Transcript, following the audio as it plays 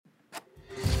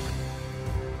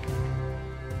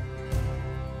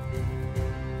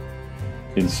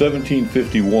In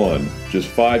 1751, just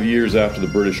 5 years after the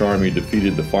British Army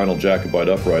defeated the final Jacobite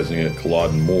uprising at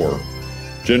Culloden Moor,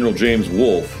 General James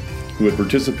Wolfe, who had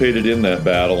participated in that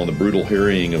battle and the brutal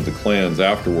harrying of the clans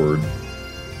afterward,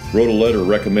 wrote a letter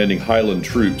recommending Highland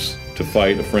troops to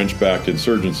fight a French-backed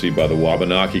insurgency by the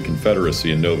Wabanaki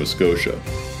Confederacy in Nova Scotia.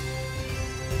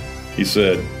 He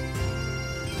said,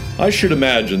 "I should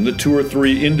imagine that 2 or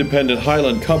 3 independent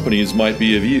Highland companies might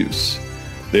be of use.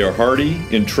 They are hardy,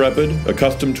 intrepid,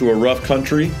 accustomed to a rough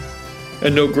country,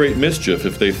 and no great mischief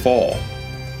if they fall."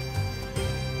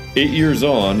 8 years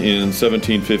on, in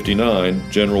 1759,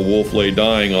 General Wolfe lay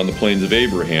dying on the Plains of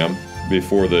Abraham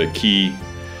before the key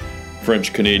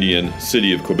French-Canadian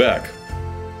city of Quebec.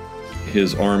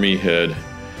 His army had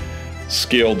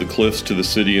scaled the cliffs to the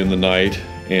city in the night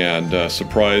and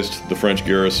surprised the French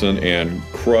garrison and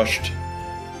crushed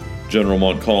General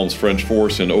Montcalm's French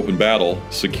force in open battle,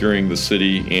 securing the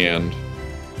city and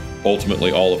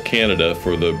ultimately all of Canada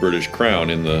for the British Crown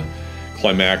in the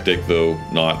climactic, though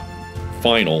not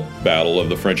final, battle of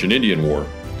the French and Indian War.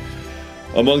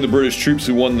 Among the British troops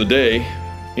who won the day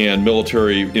and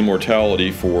military immortality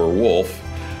for Wolfe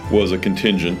was a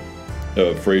contingent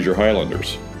of Fraser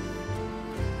Highlanders.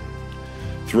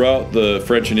 Throughout the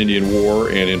French and Indian War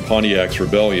and in Pontiac's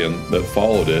rebellion that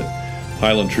followed it,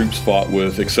 Highland troops fought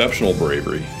with exceptional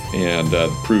bravery and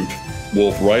proved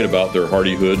Wolfe right about their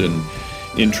hardihood and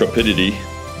intrepidity.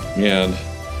 And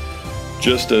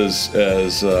just as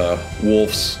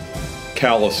Wolfe's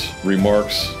callous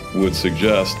remarks would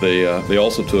suggest, they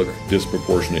also took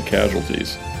disproportionate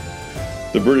casualties.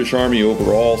 The British Army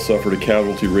overall suffered a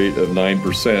casualty rate of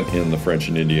 9% in the French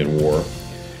and Indian War,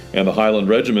 and the Highland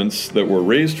regiments that were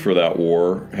raised for that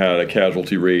war had a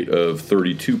casualty rate of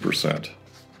 32%.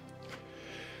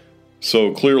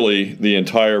 So clearly, the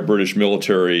entire British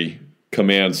military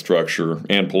command structure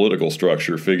and political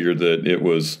structure figured that it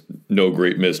was no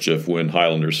great mischief when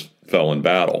Highlanders fell in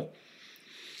battle.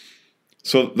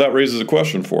 So that raises a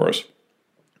question for us.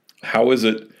 How is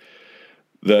it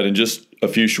that in just a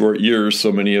few short years,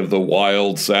 so many of the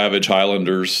wild, savage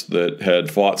Highlanders that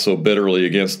had fought so bitterly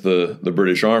against the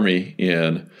British Army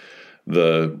in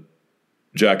the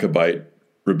Jacobite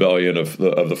rebellion of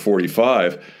the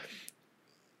 45,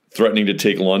 threatening to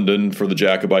take London for the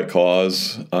Jacobite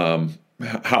cause,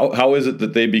 how is it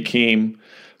that they became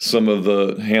some of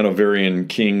the Hanoverian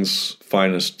king's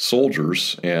finest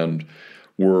soldiers and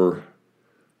were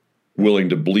willing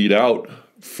to bleed out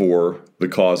for the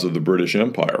cause of the British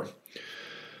Empire?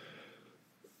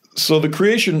 So the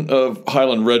creation of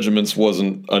Highland regiments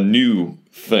wasn't a new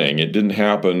thing. It didn't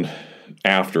happen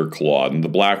after Culloden. The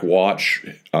Black Watch,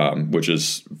 which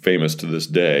is famous to this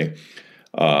day,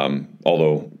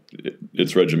 although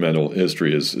its regimental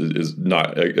history is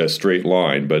not a straight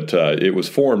line, but it was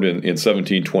formed in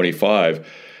 1725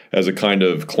 as a kind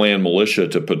of clan militia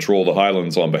to patrol the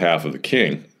Highlands on behalf of the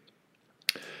king.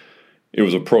 It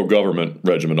was a pro-government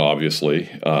regiment, obviously,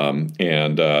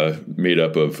 and made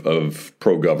up of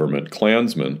pro-government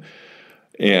clansmen.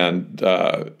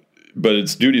 But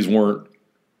its duties weren't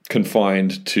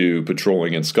confined to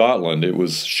patrolling in Scotland. It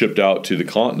was shipped out to the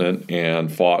continent and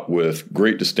fought with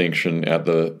great distinction at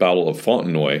the Battle of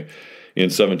Fontenoy in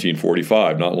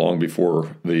 1745, not long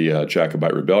before the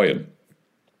Jacobite Rebellion.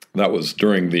 That was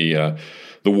during the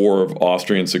War of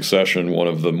Austrian Succession, one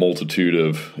of the multitude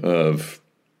of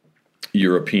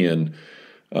European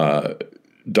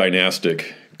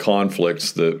dynastic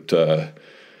conflicts that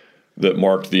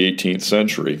marked the 18th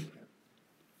century.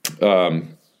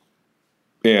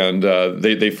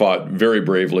 They fought very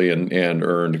bravely and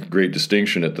earned great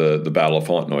distinction at the Battle of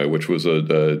Fontenoy, which was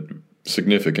a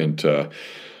significant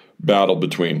battle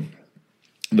between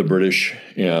the British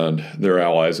and their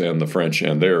allies and the French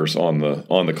and theirs on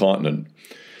the continent.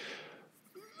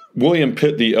 William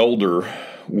Pitt the Elder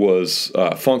was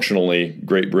functionally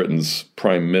Great Britain's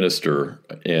prime minister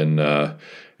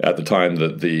at the time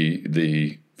that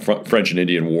the French and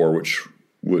Indian War, which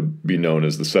would be known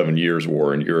as the 7 Years'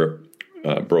 War in Europe,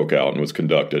 broke out and was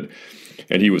conducted.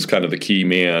 And he was kind of the key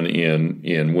man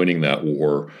in winning that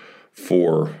war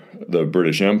for the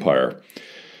British Empire.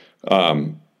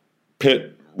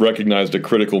 Pitt recognized a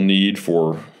critical need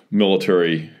for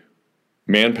military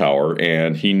manpower,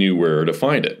 and he knew where to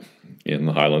find it, in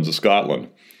the Highlands of Scotland.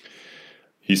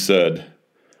 He said,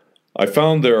 "I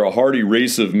found there a hardy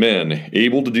race of men,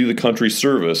 able to do the country's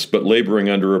service, but laboring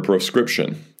under a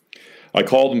proscription. I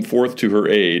called them forth to her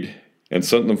aid, and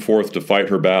sent them forth to fight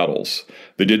her battles.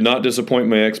 They did not disappoint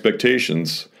my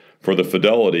expectations, for the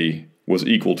fidelity was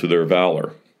equal to their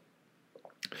valor."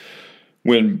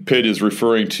 When Pitt is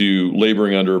referring to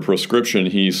laboring under a proscription,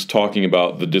 he's talking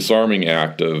about the Disarming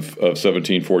Act of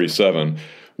 1747,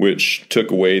 which took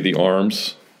away the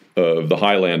arms of the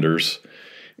Highlanders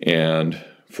and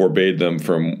forbade them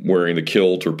from wearing the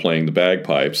kilt or playing the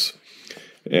bagpipes.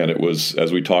 And it was,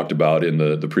 as we talked about in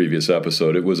the previous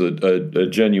episode, it was a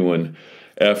genuine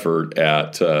effort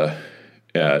at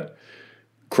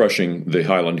crushing the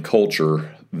Highland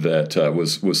culture that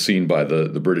was seen by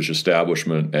the British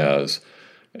establishment as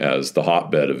the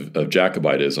hotbed of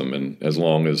Jacobitism. And as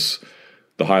long as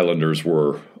the Highlanders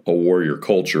were a warrior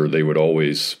culture, they would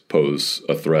always pose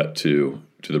a threat to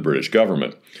the British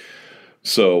government.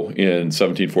 So in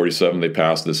 1747, they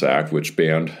passed this act which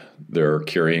banned their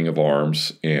carrying of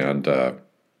arms and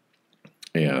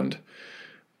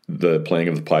the playing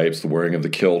of the pipes, the wearing of the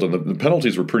kilt, and the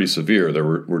penalties were pretty severe. There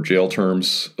were jail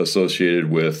terms associated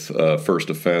with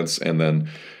first offense, and then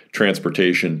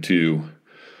transportation to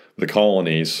the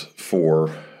colonies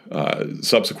for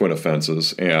subsequent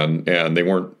offenses. And they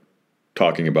weren't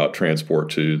talking about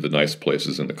transport to the nice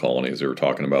places in the colonies. They were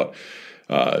talking about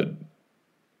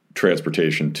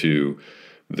transportation to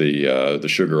the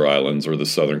Sugar Islands or the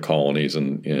southern colonies,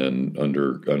 and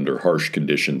under harsh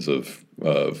conditions of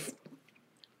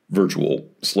virtual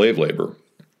slave labor.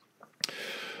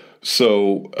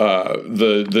 So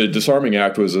the Disarming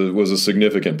Act was a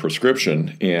significant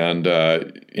prescription, and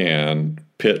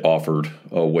Pitt offered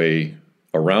a way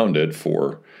around it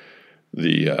for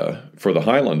the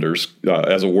Highlanders.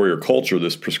 As a warrior culture,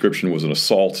 this prescription was an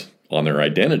assault on their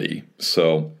identity.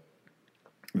 So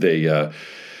they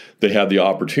had the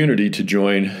opportunity to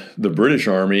join the British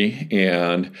Army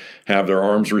and have their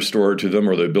arms restored to them,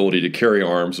 or the ability to carry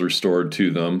arms restored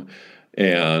to them,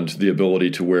 and the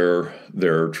ability to wear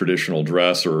their traditional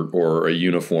dress or a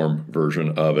uniform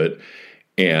version of it.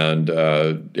 And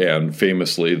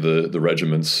famously, the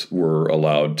regiments were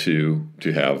allowed to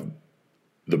have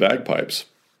the bagpipes.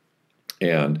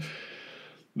 And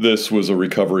this was a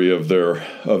recovery of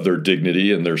their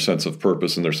dignity and their sense of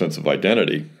purpose and their sense of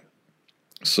identity.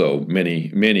 So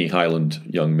many Highland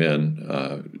young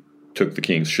men took the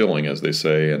king's shilling, as they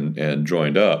say, and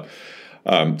joined up.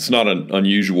 It's not an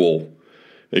unusual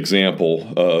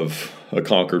example of a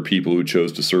conquered people who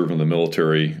chose to serve in the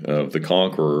military of the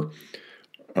conqueror.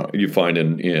 You find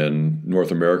in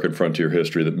North American frontier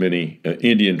history that many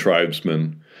Indian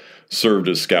tribesmen served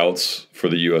as scouts for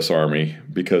the U.S. Army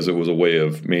because it was a way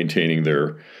of maintaining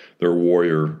their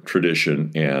warrior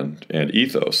tradition and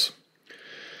ethos.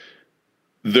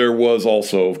 There was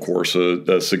also, of course,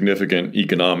 a significant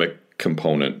economic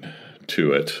component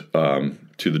to it,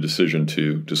 to the decision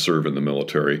to serve in the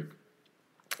military.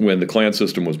 When the clan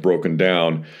system was broken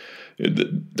down,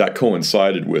 that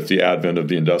coincided with the advent of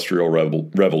the Industrial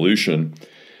Revolution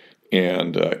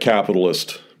and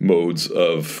capitalist modes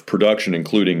of production,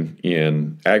 including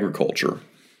in agriculture.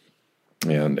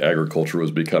 And agriculture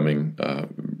was becoming,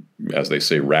 as they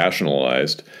say,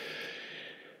 rationalized.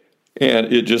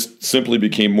 And it just simply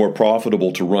became more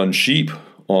profitable to run sheep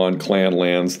on clan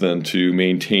lands than to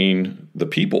maintain the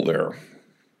people there.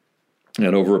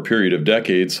 And over a period of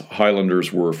decades,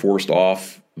 Highlanders were forced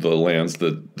off the lands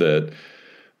that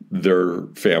their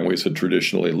families had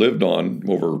traditionally lived on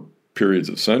over periods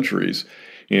of centuries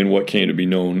in what came to be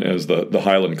known as the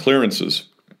Highland clearances.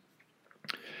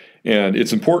 And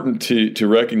it's important to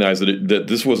recognize that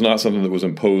this was not something that was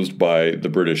imposed by the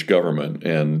British government,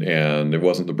 and it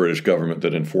wasn't the British government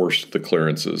that enforced the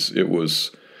clearances. It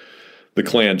was the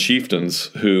clan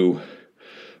chieftains who,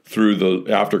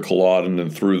 after Culloden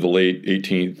and through the late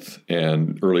 18th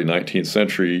and early 19th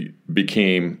century,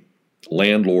 became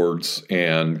landlords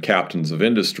and captains of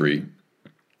industry.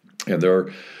 And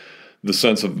the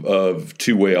sense of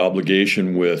two-way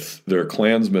obligation with their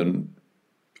clansmen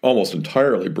almost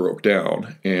entirely broke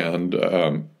down, and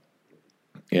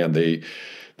they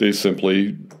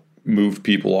simply moved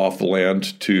people off the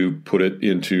land to put it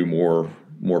into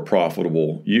more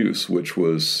profitable use, which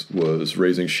was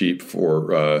raising sheep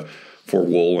for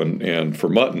wool and for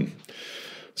mutton.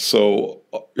 So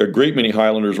a great many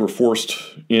Highlanders were forced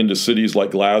into cities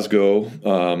like Glasgow,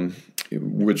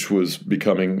 which was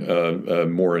becoming a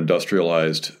more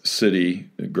industrialized city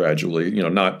gradually.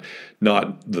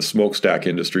 Not the smokestack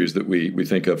industries that we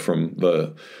think of from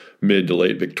the mid to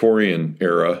late Victorian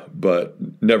era, but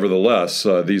nevertheless,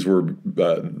 these were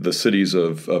the cities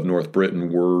of North Britain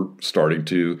were starting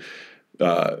to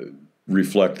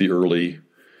reflect the early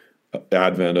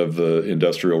advent of the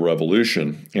Industrial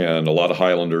Revolution, and a lot of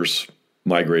Highlanders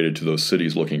migrated to those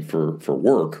cities looking for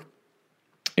work,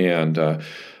 and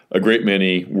a great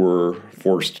many were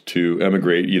forced to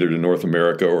emigrate either to North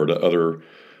America or to other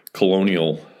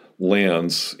colonial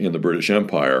lands in the British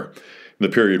Empire. In the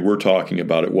period we're talking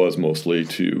about, it was mostly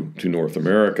to North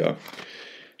America.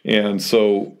 And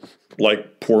so,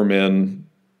 like poor men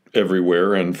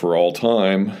everywhere and for all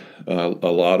time,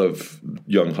 a lot of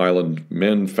young Highland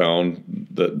men found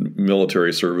that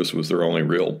military service was their only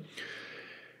real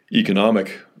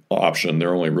economic option,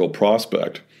 their only real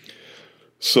prospect.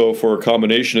 So for a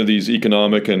combination of these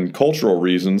economic and cultural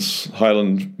reasons,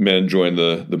 Highland men joined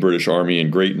the British Army in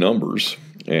great numbers,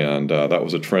 and that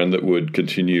was a trend that would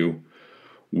continue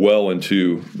well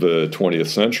into the 20th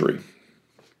century.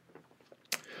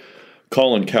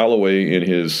 Colin Calloway, in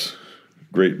his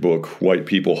great book, White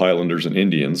People, Highlanders, and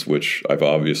Indians, which I've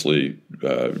obviously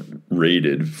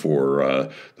rated for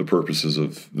the purposes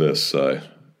of this,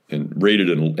 and rated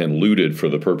and looted for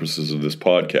the purposes of this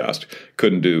podcast.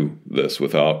 Couldn't do this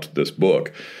without this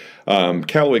book.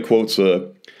 Calloway quotes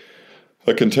a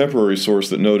contemporary source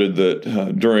that noted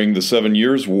that during the 7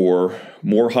 Years' War,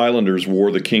 more Highlanders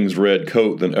wore the King's red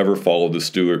coat than ever followed the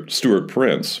Stuart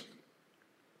Prince.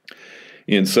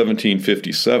 In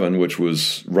 1757, which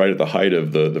was right at the height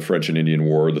of the French and Indian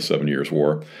War, the 7 Years'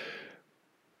 War,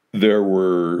 there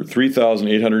were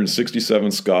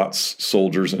 3,867 Scots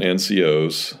soldiers and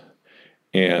NCOs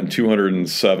and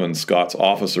 207 Scots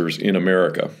officers in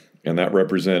America, and that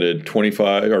represented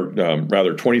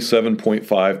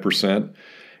 27.5%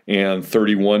 and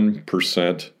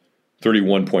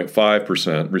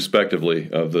 31.5%, respectively,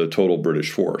 of the total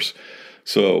British force.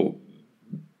 So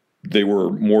they were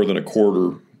more than a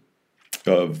quarter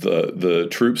of the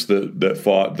troops that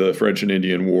fought the French and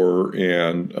Indian War,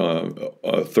 and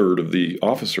a third of the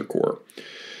officer corps.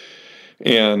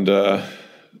 And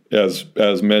as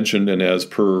mentioned, and as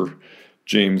per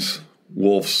James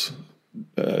Wolfe's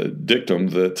dictum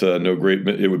that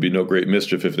it would be no great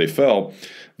mischief if they fell,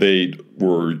 they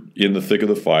were in the thick of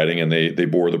the fighting, and they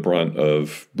bore the brunt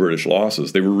of British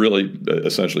losses. They were really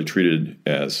essentially treated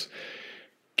as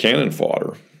cannon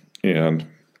fodder, and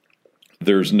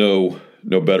there's no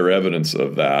better evidence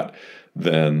of that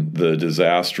than the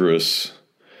disastrous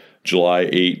July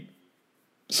 8,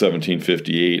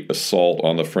 1758 assault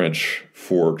on the French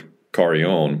Fort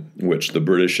Carillon, which the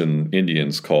British and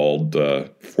Indians called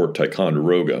Fort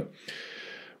Ticonderoga,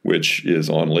 which is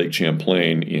on Lake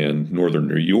Champlain in northern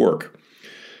New York.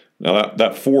 Now,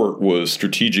 that fort was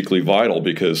strategically vital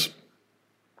because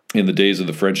in the days of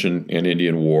the French and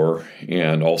Indian War,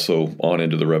 and also on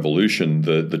into the Revolution,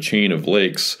 the chain of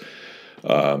lakes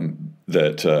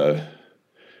that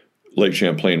Lake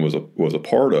Champlain was a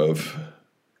part of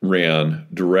ran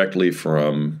directly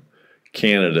from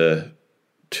Canada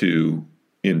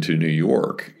into New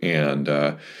York, and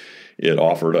it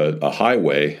offered a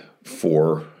highway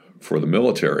for the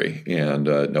military, and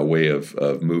a way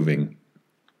of moving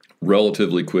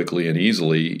relatively quickly and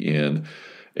easily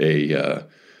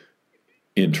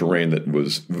in terrain that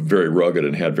was very rugged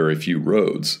and had very few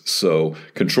roads. So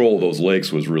control of those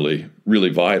lakes was really, really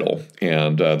vital.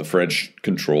 And the French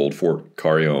controlled Fort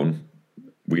Carillon,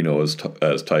 we know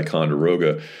as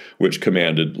Ticonderoga, which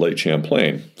commanded Lake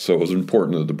Champlain. So it was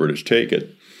important that the British take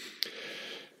it.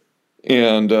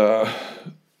 And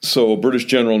so a British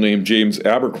general named James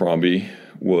Abercrombie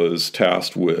was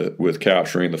tasked with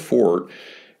capturing the fort.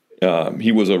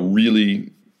 He was a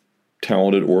really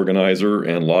talented organizer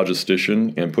and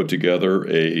logistician, and put together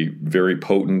a very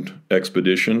potent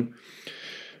expedition.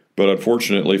 But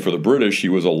unfortunately for the British, he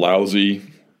was a lousy,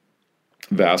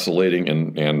 vacillating,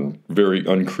 and very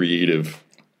uncreative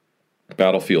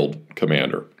battlefield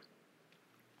commander.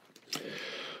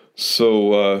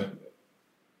 So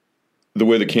the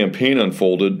way the campaign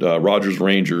unfolded, Rogers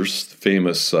Rangers, the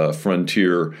famous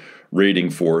frontier raiding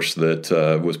force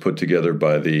that was put together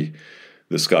by the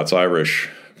Scots-Irish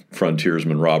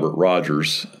frontiersman Robert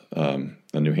Rogers, a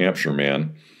New Hampshire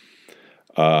man,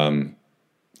 and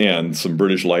some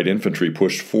British light infantry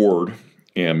pushed forward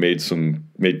and made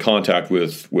contact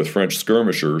with French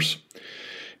skirmishers,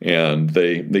 and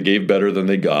they gave better than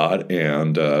they got,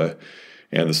 and the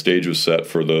stage was set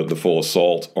for the full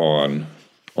assault on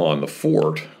the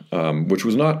fort, which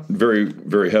was not very,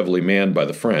 very heavily manned by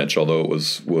the French, although it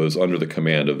was under the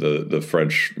command of the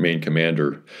French main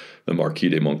commander, the Marquis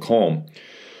de Montcalm.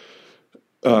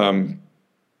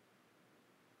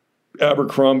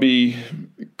 Abercrombie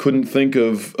couldn't think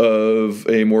of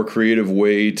a more creative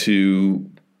way to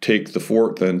take the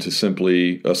fort than to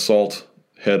simply assault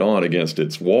head on against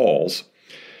its walls.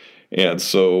 And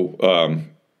so,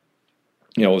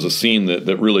 it was a scene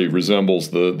that really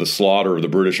resembles the slaughter of the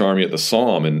British Army at the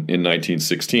Somme in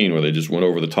 1916, where they just went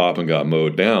over the top and got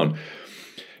mowed down.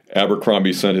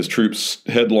 Abercrombie sent his troops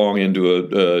headlong into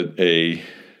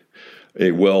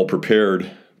a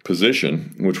well-prepared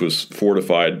position, which was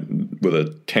fortified with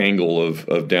a tangle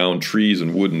of downed trees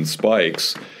and wooden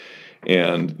spikes,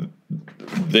 and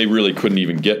they really couldn't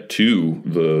even get to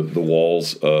the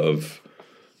walls of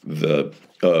the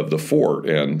fort.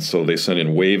 And so they sent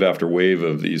in wave after wave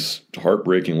of these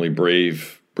heartbreakingly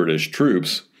brave British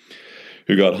troops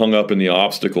who got hung up in the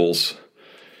obstacles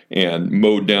and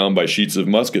mowed down by sheets of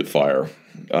musket fire.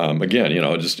 Again,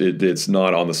 it's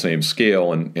not on the same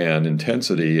scale and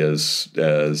intensity as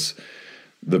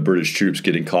the British troops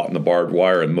getting caught in the barbed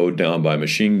wire and mowed down by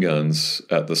machine guns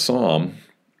at the Somme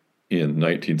in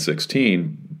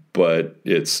 1916, but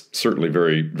it's certainly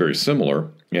very, very similar.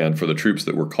 And for the troops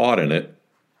that were caught in it,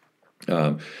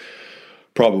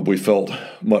 probably felt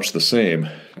much the same,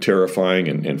 terrifying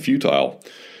and futile.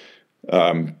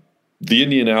 The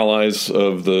Indian allies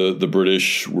of the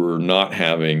British were not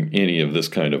having any of this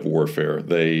kind of warfare.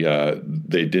 They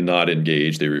did not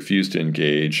engage. They refused to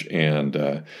engage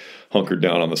and hunkered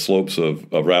down on the slopes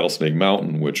of Rattlesnake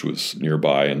Mountain, which was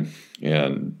nearby,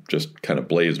 and just kind of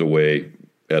blazed away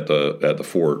at the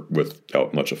fort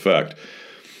without much effect.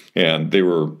 And they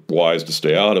were wise to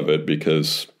stay out of it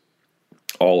because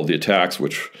all of the attacks,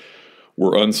 which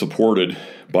were unsupported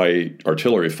by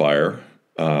artillery fire,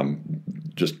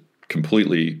 just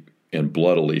completely and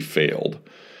bloodily failed.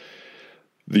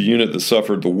 The unit that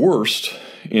suffered the worst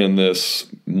in this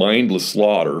mindless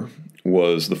slaughter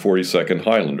was the 42nd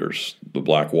Highlanders, the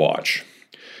Black Watch.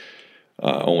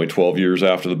 Only 12 years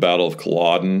after the Battle of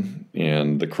Culloden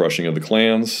and the crushing of the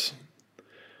clans,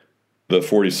 the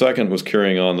 42nd was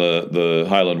carrying on the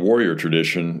Highland warrior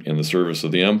tradition in the service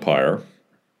of the Empire,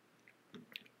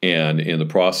 and in the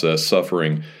process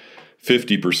suffering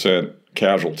 50%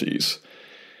 casualties.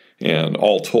 And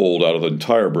all told, out of the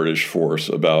entire British force,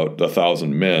 about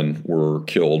 1,000 men were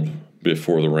killed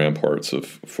before the ramparts of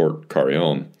Fort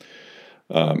Carillon.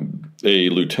 A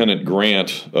Lieutenant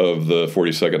Grant of the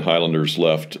 42nd Highlanders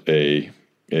left a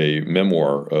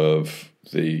memoir of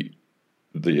the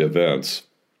events.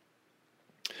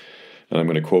 And I'm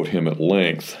going to quote him at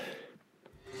length.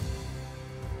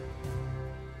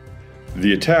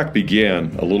 The attack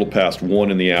began a little past 1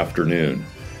 in the afternoon,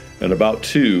 and about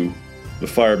 2, the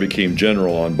fire became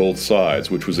general on both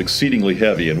sides, which was exceedingly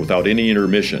heavy and without any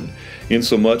intermission,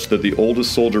 insomuch that the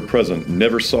oldest soldier present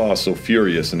never saw so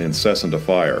furious and incessant a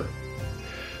fire.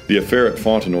 The affair at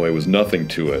Fontenoy was nothing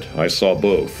to it. I saw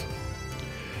both.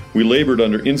 We labored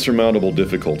under insurmountable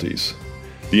difficulties.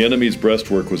 The enemy's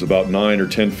breastwork was about 9 or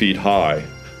 10 feet high,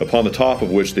 upon the top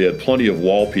of which they had plenty of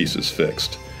wall pieces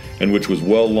fixed, and which was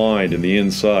well lined in the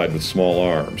inside with small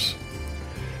arms.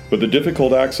 But the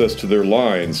difficult access to their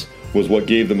lines was what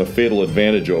gave them a fatal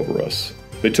advantage over us.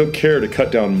 They took care to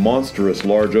cut down monstrous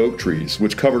large oak trees,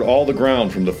 which covered all the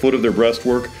ground from the foot of their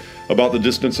breastwork about the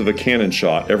distance of a cannon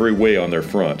shot every way on their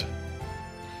front.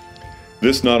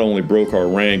 This not only broke our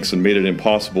ranks and made it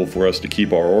impossible for us to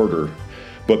keep our order,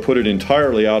 but put it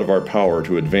entirely out of our power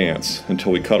to advance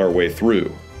until we cut our way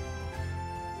through.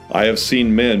 I have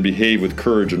seen men behave with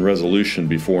courage and resolution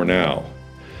before now,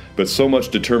 but so much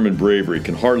determined bravery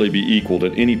can hardly be equaled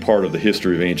in any part of the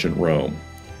history of ancient Rome.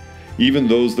 Even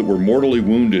those that were mortally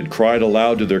wounded cried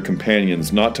aloud to their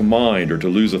companions not to mind or to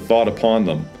lose a thought upon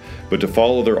them, but to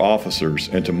follow their officers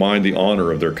and to mind the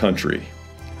honor of their country.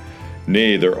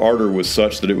 Nay, their ardor was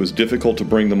such that it was difficult to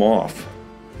bring them off.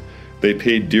 They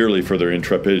paid dearly for their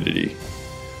intrepidity.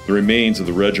 The remains of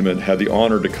the regiment had the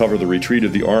honor to cover the retreat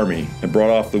of the army and brought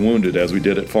off the wounded as we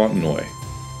did at Fontenoy.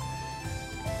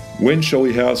 When shall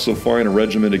we have so fine a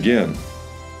regiment again?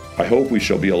 I hope we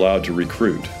shall be allowed to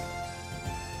recruit.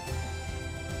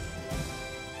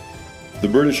 The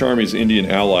British Army's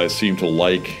Indian allies seemed to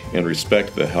like and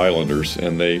respect the Highlanders,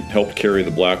 and they helped carry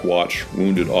the Black Watch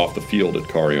wounded off the field at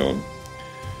Carillon.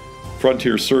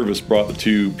 Frontier service brought the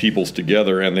two peoples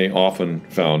together, and they often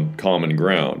found common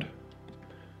ground.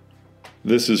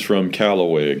 This is from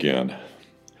Calloway again.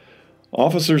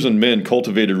 Officers and men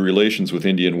cultivated relations with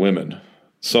Indian women.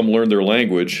 Some learned their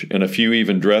language, and a few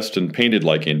even dressed and painted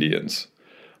like Indians.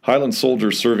 Highland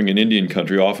soldiers serving in Indian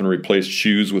country often replaced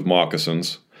shoes with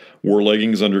moccasins, wore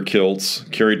leggings under kilts,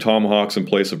 carried tomahawks in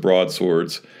place of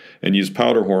broadswords, and used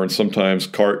powder horns sometimes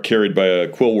carried by a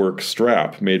quillwork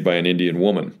strap made by an Indian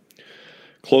woman.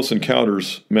 Close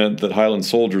encounters meant that Highland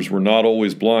soldiers were not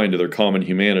always blind to their common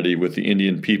humanity with the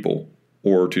Indian people,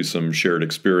 or to some shared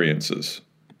experiences.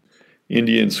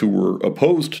 Indians who were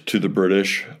opposed to the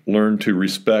British learned to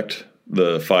respect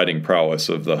the fighting prowess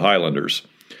of the Highlanders.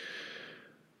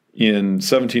 In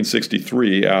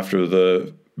 1763, after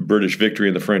the British victory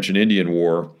in the French and Indian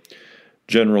War,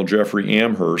 General Geoffrey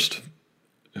Amherst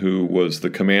who was the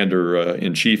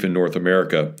commander-in-chief in North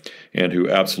America and who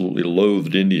absolutely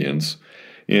loathed Indians,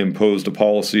 imposed a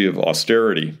policy of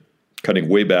austerity, cutting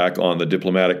way back on the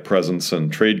diplomatic presence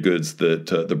and trade goods that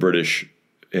the British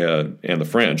and the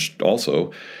French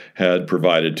also had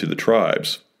provided to the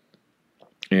tribes.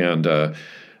 And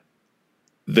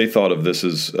they thought of this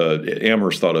as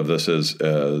Amherst thought of this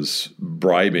as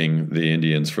bribing the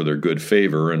Indians for their good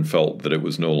favor, and felt that it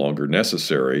was no longer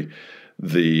necessary.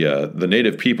 The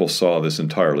native people saw this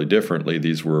entirely differently.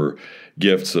 These were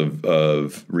gifts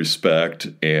of respect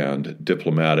and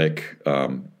diplomatic,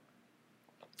 part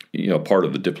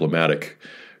of the diplomatic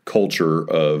culture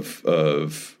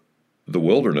of the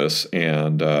wilderness,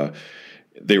 and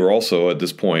they were also at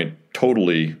this point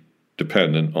totally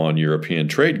dependent on European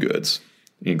trade goods,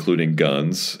 including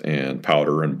guns and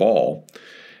powder and ball.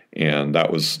 And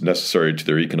that was necessary to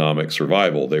their economic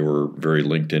survival. They were very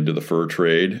linked into the fur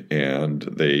trade, and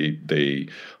they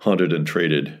hunted and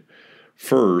traded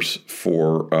furs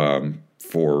for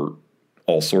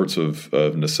all sorts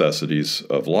of necessities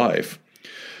of life.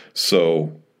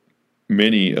 So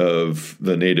many of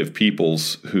the native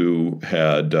peoples who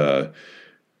had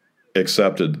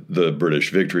accepted the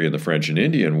British victory in the French and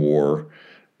Indian War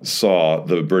saw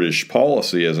the British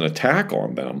policy as an attack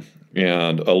on them.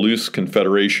 And a loose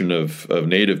confederation of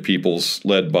native peoples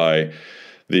led by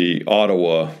the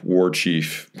Ottawa war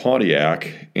chief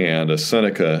Pontiac and a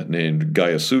Seneca named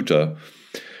Gayasuta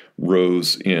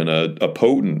rose in a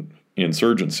potent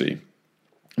insurgency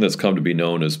that's come to be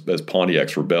known as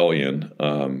Pontiac's Rebellion.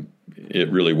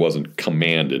 It really wasn't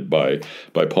commanded by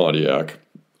Pontiac.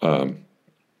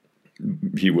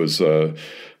 He was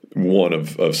one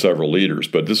of several leaders,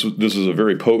 but this was a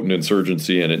very potent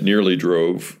insurgency, and it nearly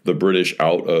drove the British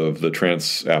out of the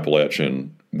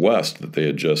Trans-Appalachian West that they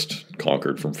had just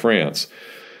conquered from France.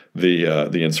 The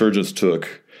insurgents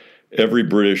took every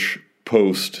British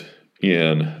post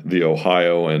in the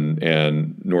Ohio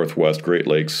and Northwest Great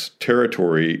Lakes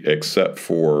territory except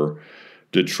for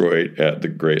Detroit at the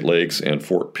Great Lakes and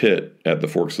Fort Pitt at the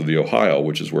Forks of the Ohio,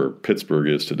 which is where Pittsburgh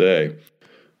is today.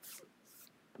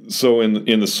 So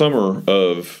in the summer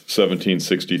of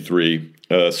 1763,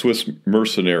 a Swiss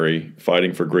mercenary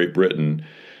fighting for Great Britain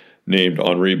named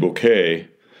Henri Bouquet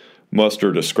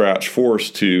mustered a scratch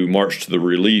force to march to the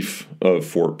relief of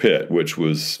Fort Pitt, which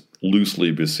was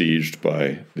loosely besieged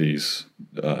by these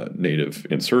native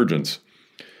insurgents.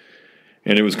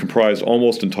 And it was comprised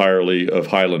almost entirely of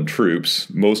Highland troops,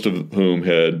 most of whom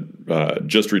had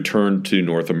just returned to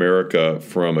North America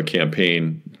from a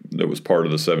campaign that was part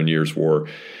of the 7 Years' War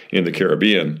in the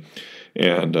Caribbean.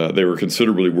 And they were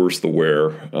considerably worse the wear,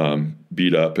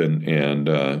 beat up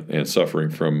and suffering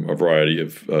from a variety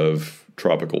of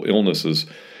tropical illnesses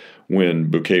when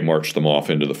Bouquet marched them off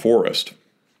into the forest.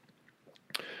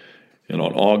 And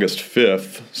on August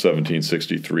 5th,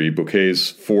 1763, Bouquet's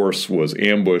force was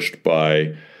ambushed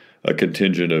by a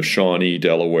contingent of Shawnee,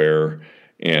 Delaware,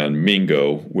 and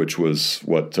Mingo, which was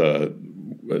a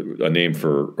name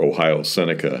for Ohio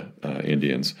Seneca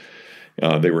Indians.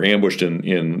 They were ambushed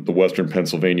in the western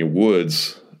Pennsylvania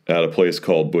woods at a place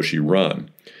called Bushy Run.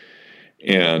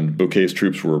 And Bouquet's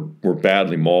troops were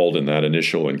badly mauled in that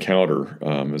initial encounter.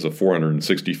 It was a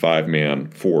 465-man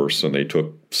force, and they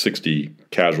took 60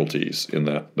 casualties in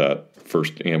that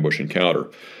first ambush encounter.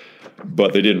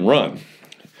 But they didn't run.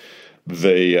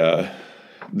 They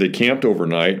camped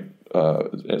overnight,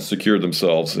 secured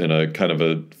themselves in a kind of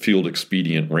a field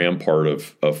expedient rampart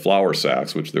of flour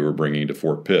sacks, which they were bringing to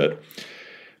Fort Pitt.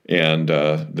 And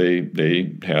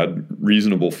they had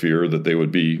reasonable fear that they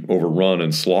would be overrun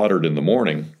and slaughtered in the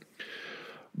morning.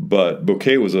 But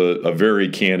Bouquet was a very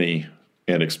canny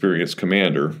and experienced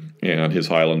commander, and his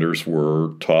Highlanders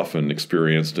were tough and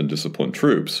experienced and disciplined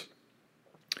troops.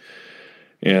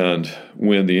 And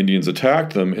when the Indians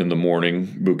attacked them in the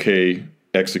morning, Bouquet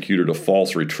executed a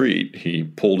false retreat. He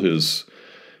pulled his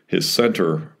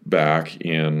center back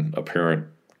in apparent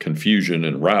confusion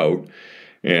and rout,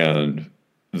 and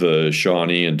the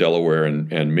Shawnee and Delaware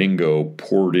and Mingo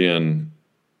poured in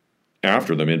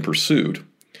after them in pursuit,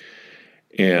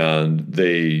 and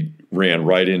they ran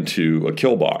right into a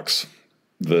kill box.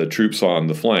 The troops on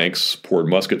the flanks poured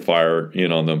musket fire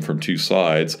in on them from two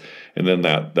sides, and then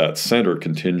that center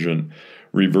contingent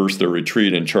reversed their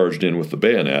retreat and charged in with the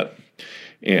bayonet.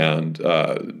 And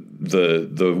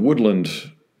the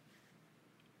woodland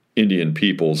Indian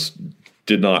peoples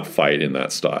did not fight in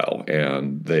that style,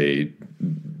 and they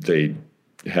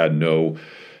had no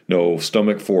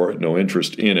stomach for it, no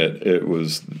interest in it.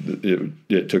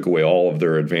 It took away all of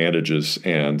their advantages,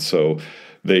 and so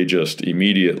they just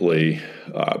immediately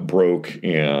broke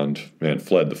and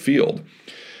fled the field.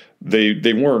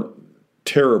 They weren't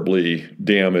terribly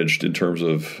damaged in terms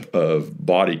of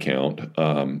body count,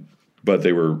 but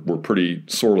they were pretty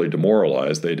sorely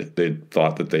demoralized. They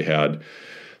thought that they had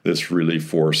this relief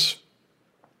force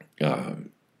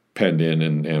penned in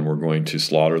and were going to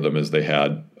slaughter them, as they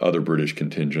had other British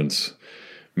contingents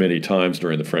many times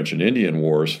during the French and Indian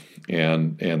Wars,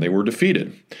 and they were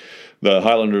defeated. The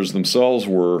Highlanders themselves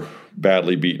were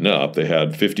badly beaten up. They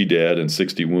had 50 dead and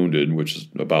 60 wounded, which is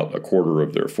about a quarter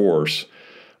of their force,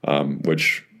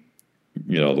 which,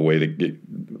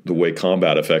 the way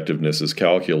combat effectiveness is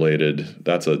calculated,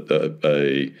 that's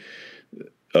a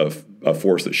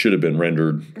force that should have been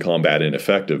rendered combat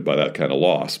ineffective by that kind of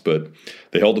loss. But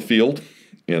they held the field,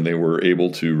 and they were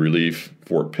able to relieve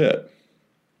Fort Pitt.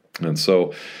 And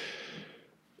so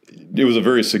it was a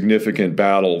very significant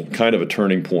battle, kind of a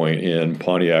turning point in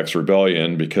Pontiac's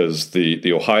rebellion, because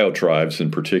the Ohio tribes in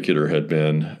particular had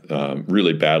been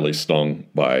really badly stung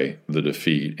by the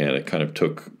defeat, and it kind of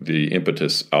took the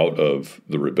impetus out of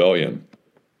the rebellion.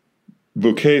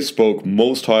 Bouquet spoke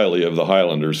most highly of the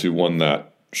Highlanders, who won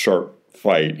that sharp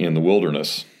fight in the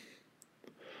wilderness.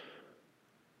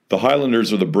 "The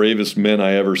Highlanders are the bravest men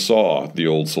I ever saw," the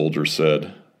old soldier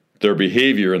said. "Their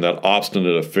behavior in that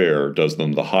obstinate affair does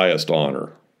them the highest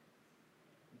honor."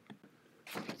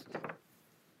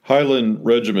 Highland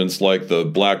regiments like the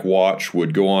Black Watch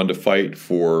would go on to fight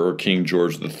for King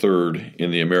George III in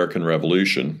the American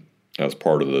Revolution as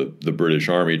part of the British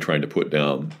Army trying to put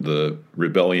down the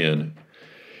rebellion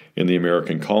in the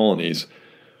American colonies.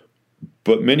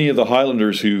 But many of the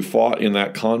Highlanders who fought in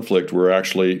that conflict were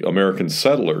actually American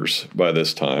settlers by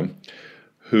this time,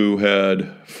 who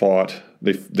had fought.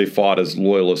 They fought as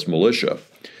loyalist militia,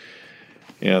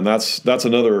 and that's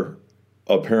another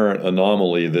apparent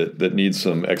anomaly that needs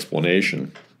some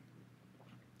explanation.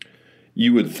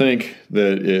 You would think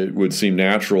that it would seem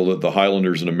natural that the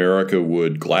Highlanders in America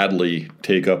would gladly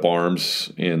take up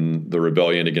arms in the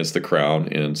rebellion against the Crown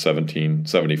in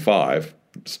 1775,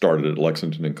 started at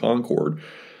Lexington and Concord.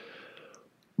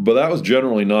 But that was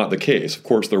generally not the case. Of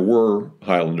course, there were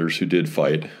Highlanders who did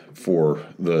fight for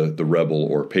the rebel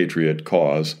or patriot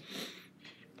cause.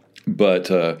 But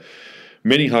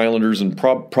many Highlanders, and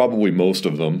probably most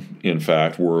of them, in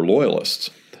fact, were loyalists.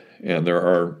 And there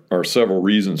are several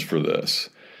reasons for this.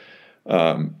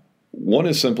 One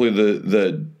is simply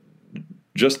that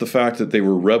just the fact that they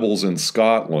were rebels in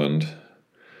Scotland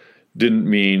didn't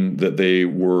mean that they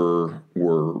were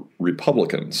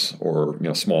Republicans, or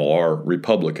small r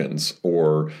Republicans,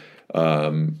 or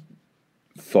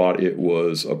thought it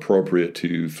was appropriate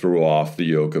to throw off the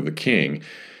yoke of a king.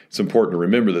 It's important to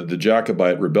remember that the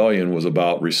Jacobite rebellion was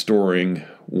about restoring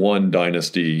one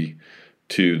dynasty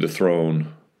to the throne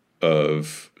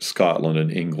of Scotland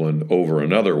and England over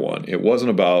another one. It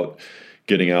wasn't about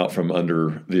getting out from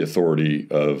under the authority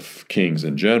of kings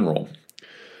in general.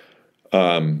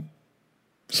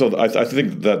 So I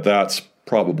think that's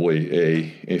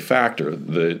probably a factor.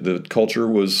 The culture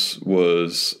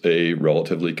was a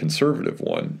relatively conservative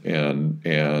one,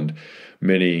 and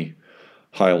many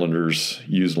Highlanders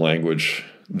used language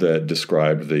that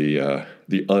described the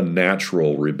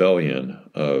unnatural rebellion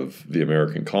of the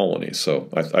American colonies. So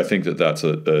I think that's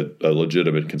a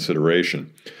legitimate consideration.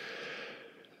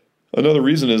 Another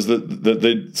reason is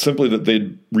that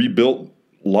they'd rebuilt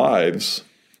lives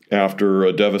after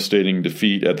a devastating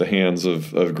defeat at the hands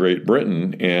of Great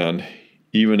Britain, and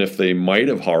even if they might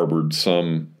have harbored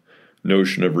some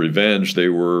notion of revenge, they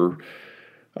were,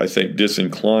 I think,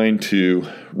 disinclined to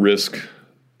risk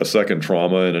a second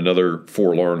trauma and another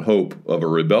forlorn hope of a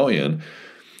rebellion.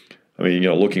 I mean,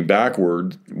 looking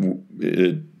backward,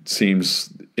 it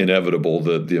seems inevitable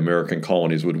that the American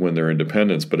colonies would win their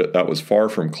independence, but that was far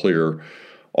from clear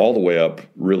all the way up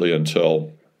really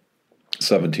until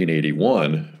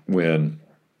 1781, when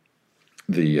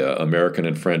the American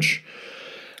and French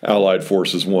Allied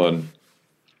forces won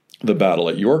the battle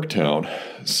at Yorktown.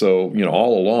 So,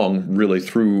 all along, really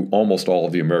through almost all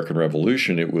of the American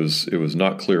Revolution, it was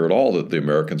not clear at all that the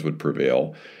Americans would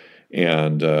prevail.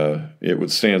 And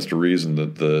stands to reason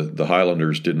that the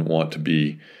Highlanders didn't want to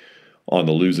be on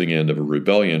the losing end of a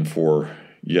rebellion for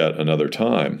yet another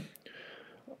time.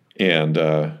 And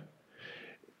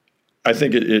I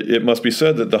think it must be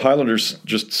said that the Highlanders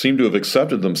just seem to have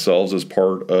accepted themselves as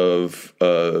part of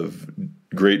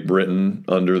Great Britain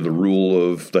under the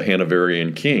rule of the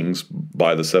Hanoverian kings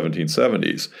by the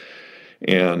 1770s.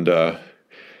 And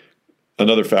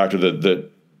another factor that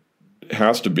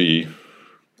has to be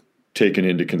taken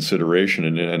into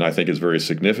consideration, and I think is very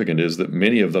significant, is that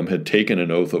many of them had taken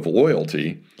an oath of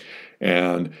loyalty.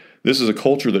 And this is a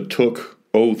culture that took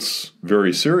oaths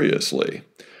very seriously.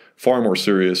 far more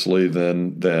seriously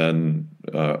than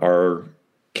our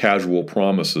casual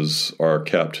promises are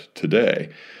kept today.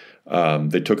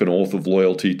 They took an oath of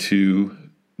loyalty to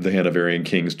the Hanoverian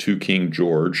kings, to King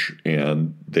George,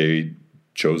 and they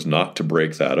chose not to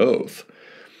break that oath.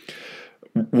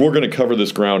 We're going to cover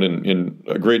this ground in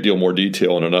a great deal more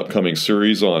detail in an upcoming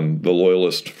series on the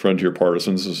Loyalist frontier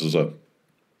partisans. This is a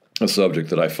subject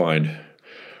that I find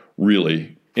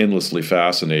really endlessly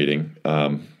fascinating.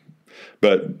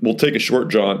 But we'll take a short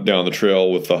jaunt down the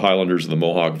trail with the Highlanders of the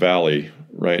Mohawk Valley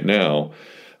right now.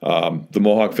 The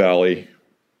Mohawk Valley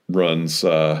runs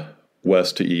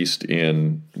west to east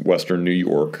in western New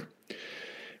York.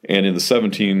 And in the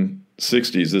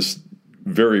 1760s, this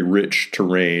very rich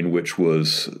terrain, which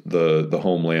was the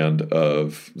homeland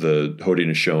of the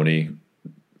Haudenosaunee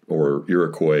or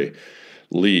Iroquois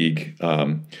League,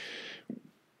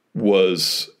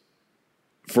 was,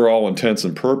 for all intents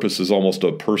and purposes, almost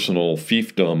a personal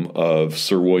fiefdom of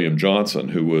Sir William Johnson,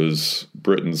 who was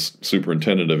Britain's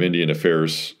superintendent of Indian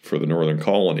affairs for the northern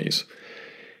colonies.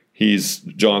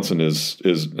 Johnson is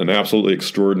an absolutely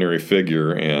extraordinary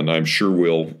figure, and I'm sure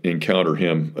we'll encounter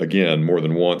him again more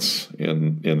than once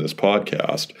in this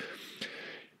podcast.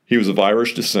 He was of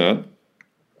Irish descent,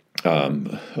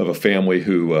 of a family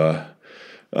who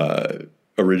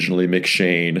originally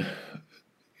McShane,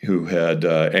 who had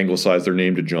anglicized their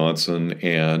name to Johnson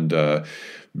and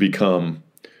become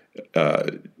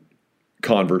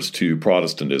converts to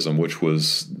Protestantism, which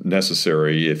was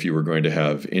necessary if you were going to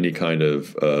have any kind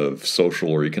of social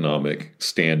or economic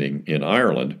standing in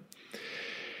Ireland.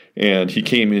 And he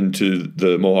came into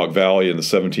the Mohawk Valley in the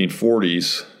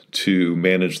 1740s to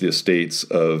manage the estates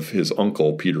of his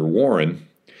uncle, Peter Warren,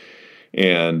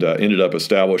 and ended up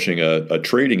establishing a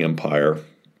trading empire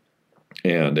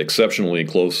and exceptionally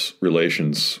close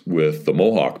relations with the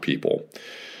Mohawk people.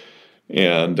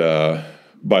 And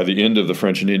by the end of the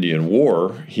French and Indian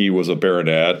War, he was a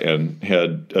baronet and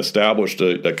had established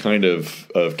a kind of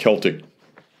Celtic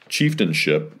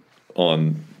chieftainship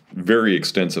on very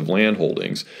extensive land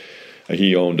holdings.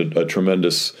 He owned a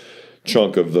tremendous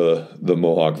chunk of the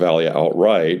Mohawk Valley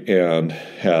outright and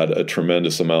had a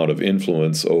tremendous amount of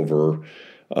influence over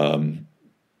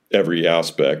every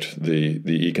aspect, the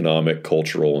economic,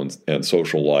 cultural, and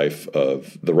social life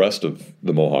of the rest of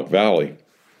the Mohawk Valley.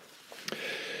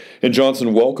 And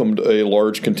Johnson welcomed a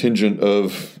large contingent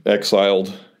of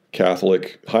exiled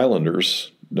Catholic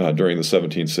Highlanders during the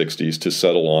 1760s to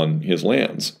settle on his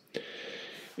lands.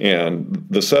 And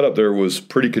the setup there was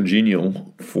pretty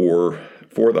congenial for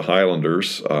the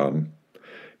Highlanders.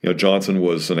 Johnson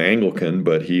was an Anglican,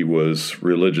 but he was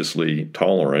religiously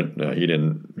tolerant.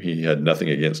 He had nothing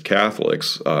against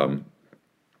Catholics. And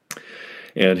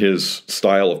his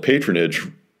style of patronage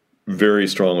very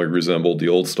strongly resembled the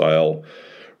old style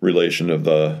relation of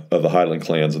the Highland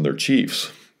clans and their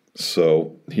chiefs.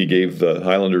 So he gave the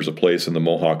Highlanders a place in the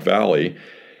Mohawk Valley,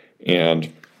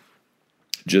 and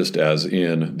just as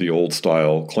in the old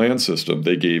style clan system,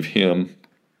 they gave him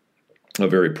a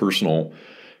very personal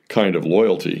kind of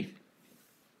loyalty.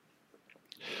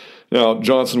 Now,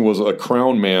 Johnson was a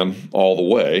crown man all the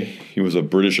way. He was a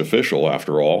British official,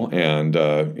 after all, and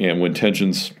when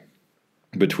tensions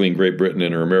between Great Britain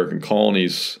and her American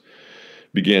colonies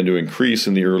began to increase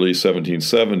in the early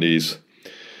 1770s,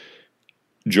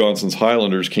 Johnson's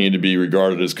Highlanders came to be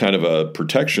regarded as kind of a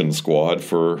protection squad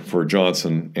for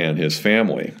Johnson and his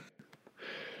family.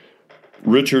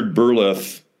 Richard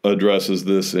Burleth addresses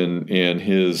this in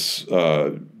his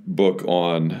book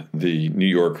on the New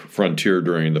York frontier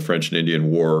during the French and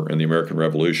Indian War and the American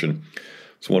Revolution.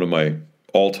 It's one of my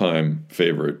all-time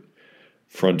favorite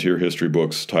frontier history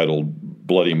books, titled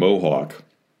Bloody Mohawk.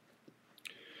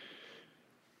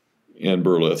 And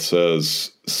Burleth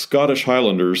says, Scottish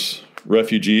Highlanders,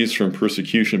 refugees from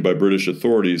persecution by British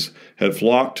authorities, had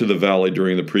flocked to the valley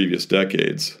during the previous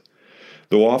decades.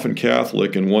 Though often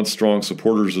Catholic and once strong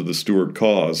supporters of the Stuart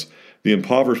cause, the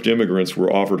impoverished immigrants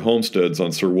were offered homesteads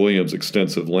on Sir William's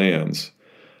extensive lands.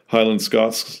 Highland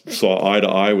Scots saw eye to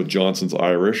eye with Johnson's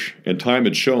Irish, and time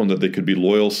had shown that they could be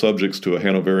loyal subjects to a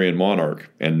Hanoverian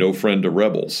monarch and no friend to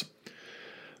rebels.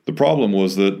 The problem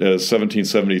was that as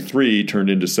 1773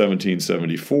 turned into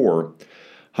 1774,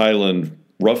 Highland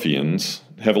ruffians,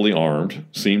 heavily armed,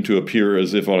 seemed to appear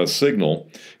as if on a signal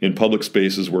in public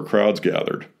spaces where crowds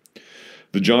gathered.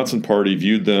 The Johnson party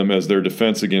viewed them as their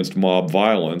defense against mob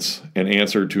violence and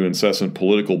answered to incessant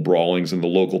political brawlings in the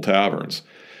local taverns.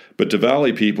 But to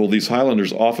Valley people, these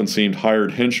Highlanders often seemed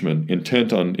hired henchmen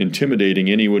intent on intimidating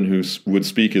anyone who would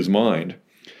speak his mind.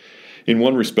 In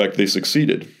one respect, they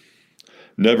succeeded.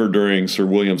 Never during Sir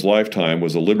William's lifetime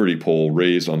was a liberty pole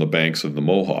raised on the banks of the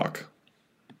Mohawk.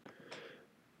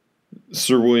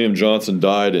 Sir William Johnson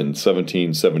died in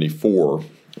 1774,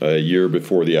 a year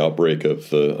before the outbreak of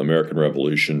the American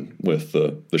Revolution, with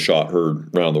the shot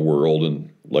heard around the world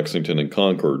in Lexington and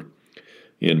Concord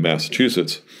in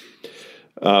Massachusetts.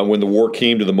 When the war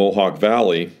came to the Mohawk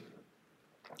Valley,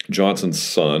 Johnson's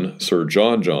son, Sir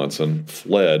John Johnson,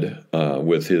 fled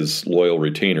with his loyal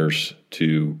retainers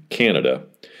to Canada,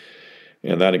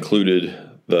 and that included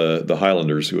the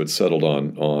Highlanders who had settled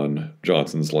on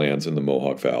Johnson's lands in the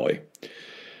Mohawk Valley.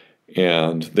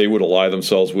 And they would ally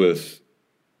themselves with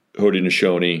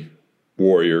Haudenosaunee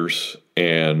warriors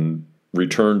and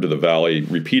return to the valley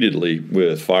repeatedly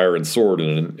with fire and sword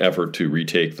in an effort to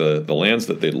retake the lands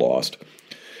that they'd lost.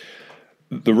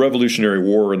 The Revolutionary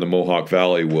War in the Mohawk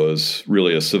Valley was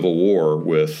really a civil war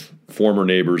with former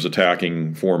neighbors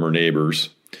attacking former neighbors.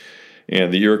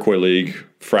 And the Iroquois League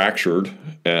fractured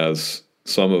as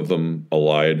some of them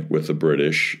allied with the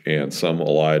British and some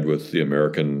allied with the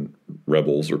American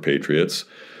rebels or patriots,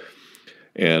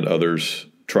 and others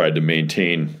tried to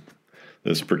maintain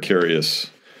this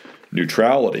precarious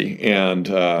neutrality. And,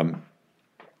 as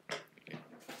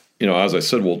I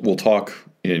said, we'll talk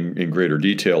in greater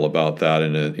detail about that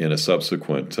in a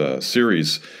subsequent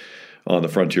series on the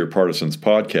Frontier Partisans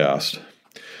podcast.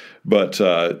 But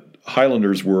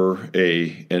Highlanders were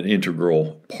an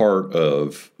integral part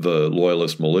of the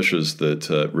Loyalist militias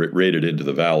that raided into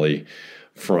the valley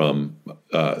from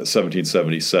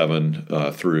 1777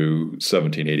 through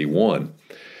 1781.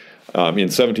 In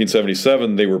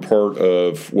 1777, they were part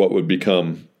of what would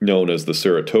become known as the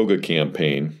Saratoga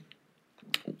Campaign,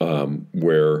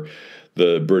 where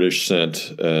the British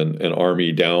sent an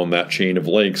army down that chain of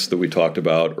links that we talked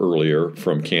about earlier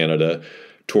from Canada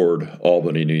toward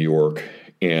Albany, New York.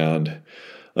 And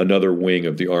another wing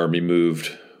of the army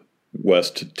moved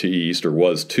west to east, or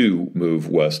was to move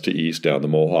west to east down the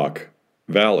Mohawk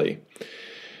Valley.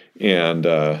 And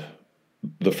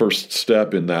the first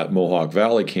step in that Mohawk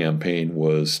Valley campaign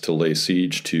was to lay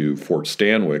siege to Fort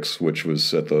Stanwix, which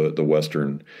was at the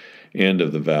western end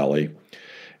of the valley.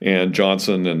 And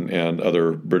Johnson and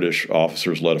other British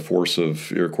officers led a force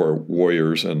of Iroquois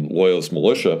warriors and Loyalist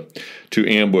militia to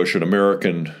ambush an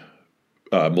American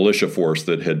militia force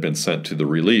that had been sent to the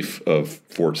relief of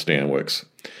Fort Stanwix.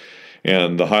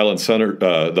 And the Highland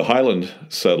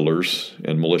settlers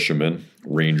and militiamen,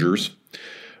 rangers,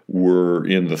 were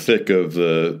in the thick of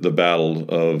the Battle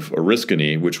of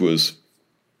Oriskany, which was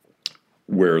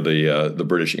where the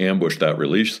British ambushed that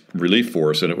relief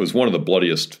force. And it was one of the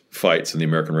bloodiest fights in the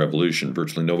American Revolution.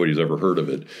 Virtually nobody's ever heard of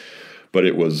it. But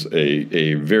it was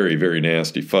a very, very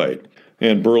nasty fight.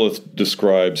 And Burleth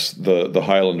describes the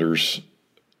Highlanders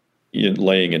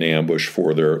laying an ambush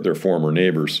for their former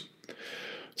neighbors.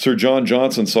 Sir John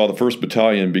Johnson saw the 1st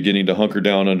Battalion beginning to hunker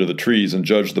down under the trees and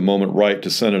judged the moment right to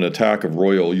send an attack of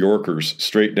Royal Yorkers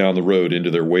straight down the road into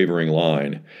their wavering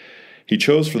line. He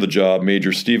chose for the job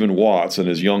Major Stephen Watts and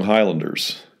his young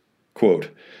Highlanders. Quote,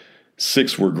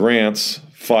 6 were Grants,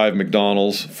 5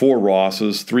 McDonalds, 4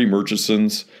 Rosses, 3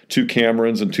 Murchisons, 2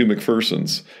 Camerons, and 2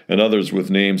 McPhersons, and others with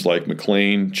names like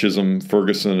McLean, Chisholm,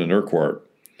 Ferguson, and Urquhart.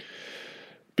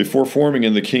 Before forming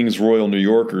in the King's Royal New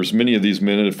Yorkers, many of these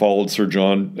men had followed Sir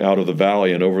John out of the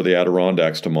valley and over the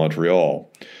Adirondacks to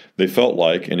Montreal. They felt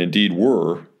like, and indeed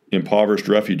were, impoverished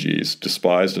refugees,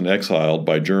 despised and exiled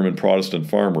by German Protestant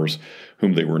farmers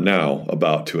whom they were now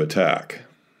about to attack.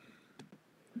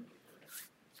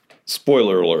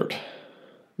 Spoiler alert.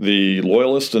 The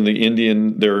Loyalists and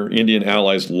their Indian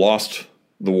allies lost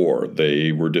the war.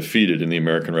 They were defeated in the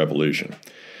American Revolution.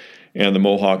 And the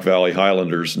Mohawk Valley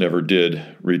Highlanders never did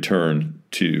return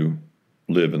to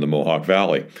live in the Mohawk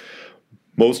Valley.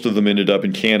 Most of them ended up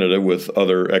in Canada with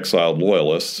other exiled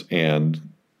Loyalists, and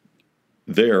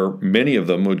there, many of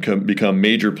them would become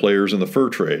major players in the fur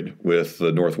trade with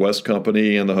the Northwest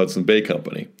Company and the Hudson Bay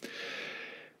Company.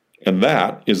 And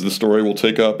that is the story we'll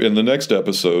take up in the next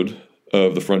episode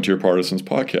of the Frontier Partisans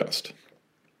podcast.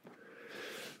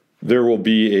 There will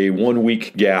be a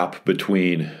 1-week gap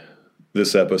between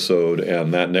this episode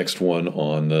and that next one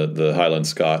on the Highland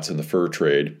Scots and the fur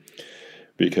trade,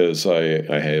 because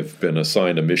I have been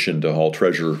assigned a mission to haul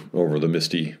treasure over the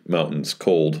Misty Mountains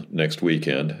cold next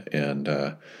weekend, and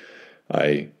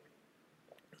I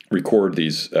record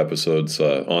these episodes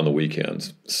on the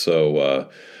weekends. So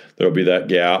there will be that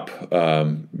gap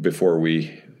before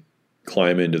we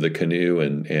climb into the canoe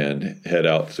and head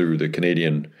out through the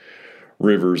Canadian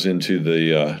rivers into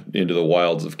the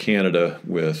wilds of Canada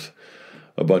with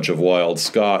a bunch of wild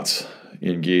Scots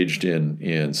engaged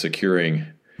in securing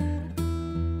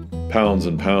pounds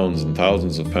and pounds and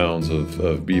thousands of pounds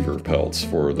of beaver pelts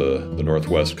for the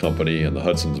Northwest Company and the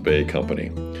Hudson's Bay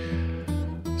Company.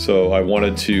 So I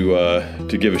wanted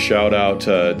to give a shout out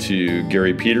to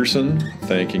Gary Peterson,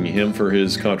 thanking him for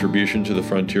his contribution to the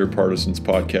Frontier Partisans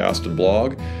podcast and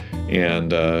blog,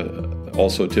 and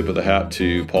also a tip of the hat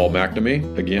to Paul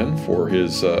McNamee again for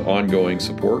his ongoing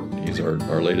support. He's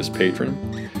our latest patron.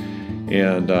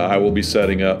 And I will be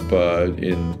setting up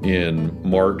in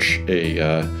March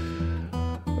a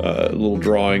little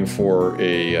drawing for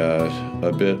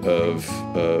a bit of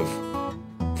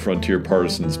Frontier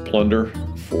Partisans plunder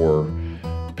for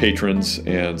patrons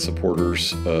and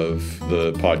supporters of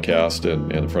the podcast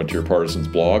and the Frontier Partisans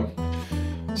blog.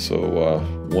 So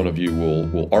one of you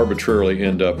will arbitrarily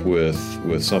end up with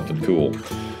something cool.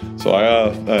 So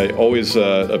I always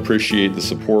appreciate the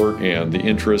support and the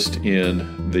interest in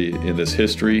this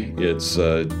history. It's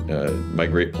my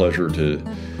great pleasure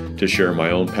to share my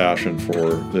own passion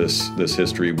for this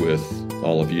history with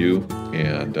all of you.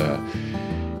 And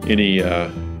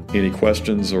any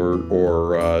questions or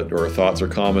thoughts or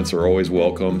comments are always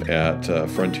welcome at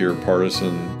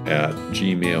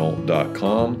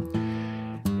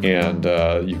frontierpartisan@gmail.com. And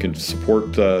you can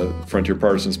support the Frontier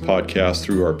Partisans podcast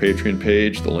through our Patreon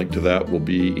page. The link to that will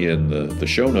be in the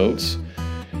show notes.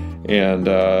 And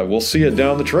we'll see you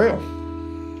down the trail.